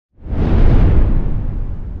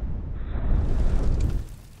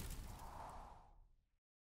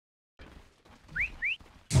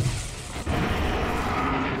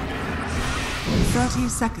30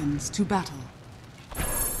 seconds to battle.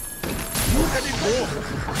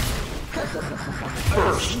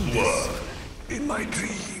 First blood. In my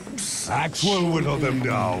dreams. Axe will whittle them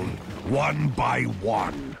down, one by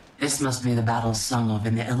one. This must be the battle sung of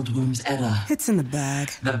in the Eldwomb's Edda. It's in the bag.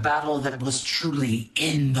 The battle that was truly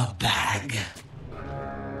in the bag.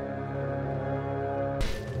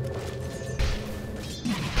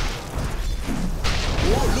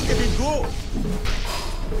 Oh, look at it go!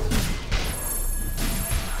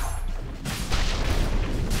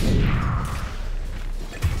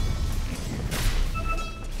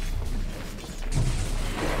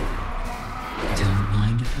 Don't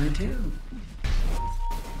mind if I do.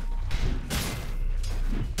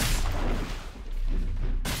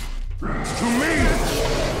 To me!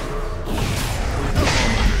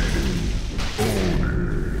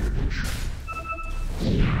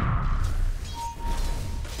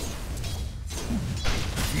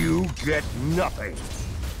 You get nothing.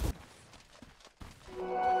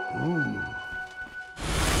 Ooh.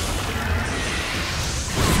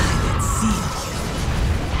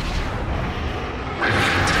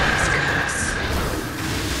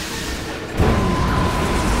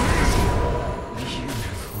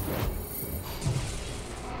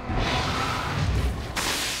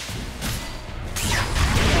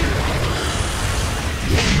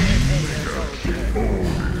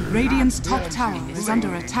 Radiant's top tower is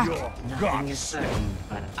under attack. Nothing is certain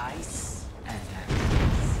but ice and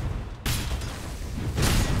ice.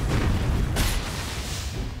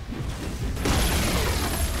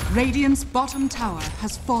 Radiant's bottom tower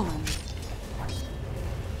has fallen.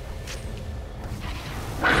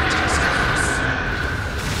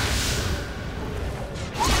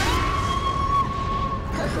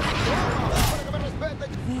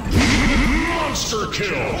 Monster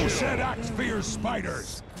kill! Who said Axe fears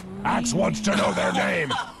spiders? Axe wants to know their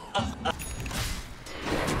name.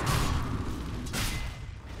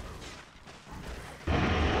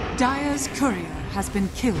 Dire's courier has been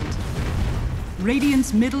killed.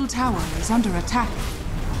 Radiant's middle tower is under attack.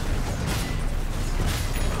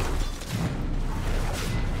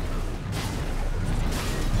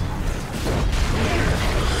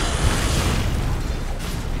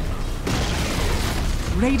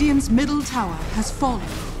 Radiant's middle tower has fallen.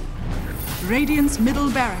 Radiant's middle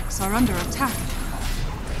barracks are under attack.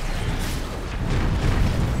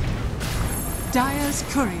 Dire's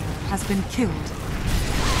courier has been killed.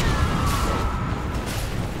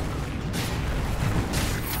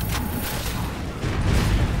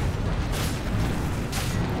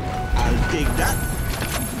 I'll take that.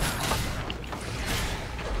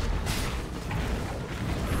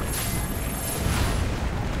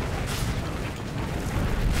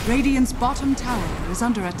 Radiant's bottom tower is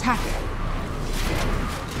under attack.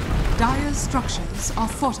 Dire's structures are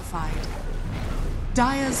fortified.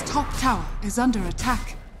 Dire's top tower is under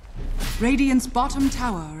attack. Radiant's bottom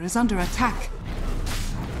tower is under attack.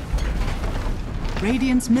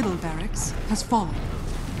 Radiant's middle barracks has fallen.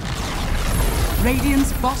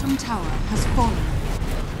 Radiant's bottom tower has fallen.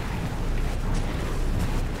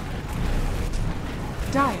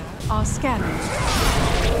 Dire are scanning.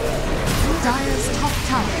 Dire's top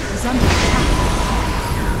tower is under attack.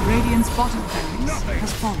 Radiant's bottom barracks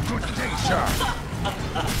has fallen. Good day, sir.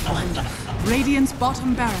 Radiant's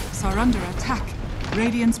bottom barracks are under attack.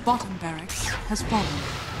 Radiant's bottom barracks has fallen.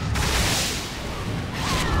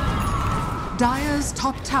 Dire's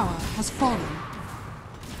top tower has fallen.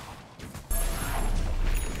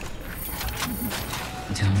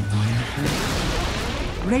 Don't mind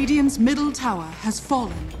her. Radiant's middle tower has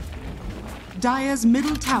fallen. Dire's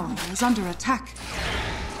middle tower is under attack.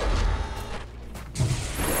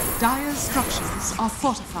 Dire's structures are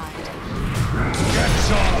fortified. Get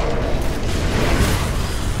some!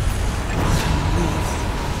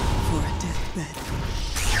 For a deathbed.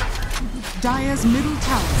 Dire's middle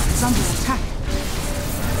tower is under attack.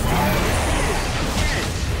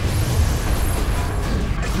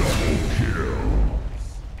 Double kill.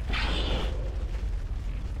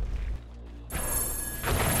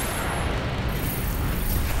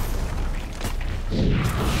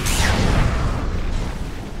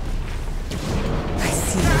 I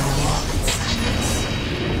see you walk in silence.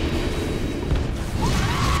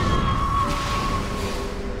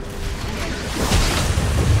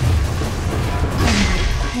 And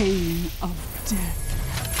the pain of death.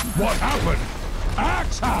 What happened?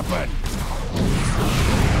 Axe happened!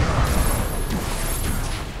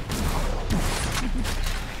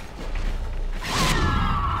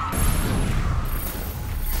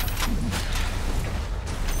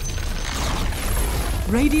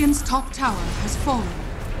 Radiant's top tower has fallen.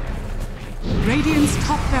 Radiant's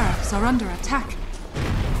top barracks are under attack.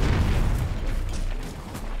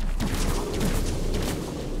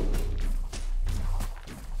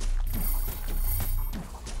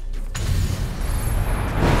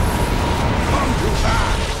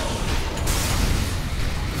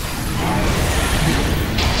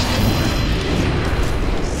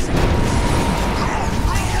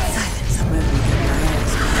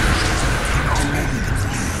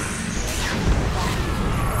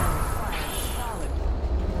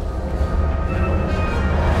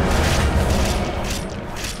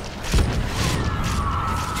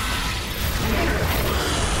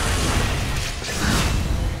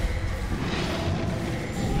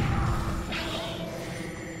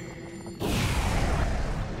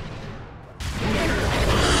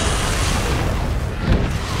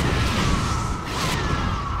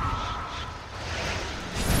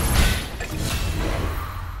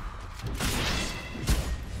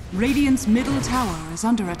 Radiant's middle tower is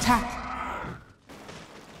under attack.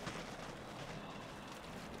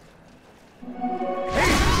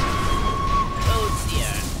 Oh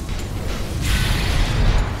dear.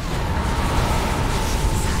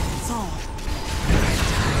 Silence all.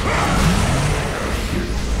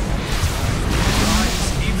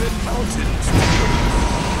 Even mountains.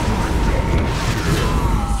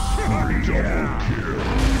 Double kill.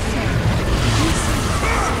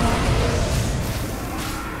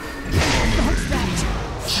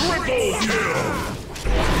 Triple kill.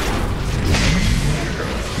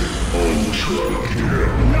 Ultra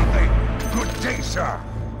kill. Nothing. Good day, sir.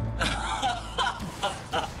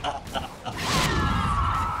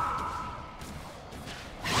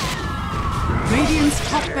 Radiant's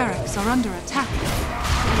top barracks are under attack.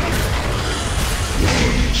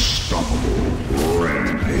 Unstoppable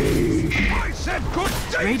rampage. I said good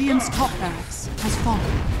day. Radiant's top barracks has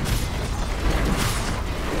fallen.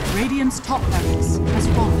 Radiant's top barracks has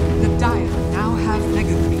fallen. The Dire now have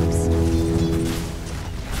mega creeps.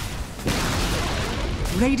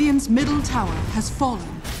 Radiant's middle tower has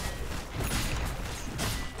fallen.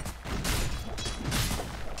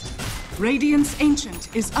 Radiant's Ancient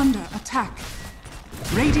is under attack.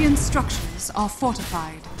 Radiant structures are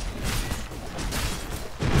fortified.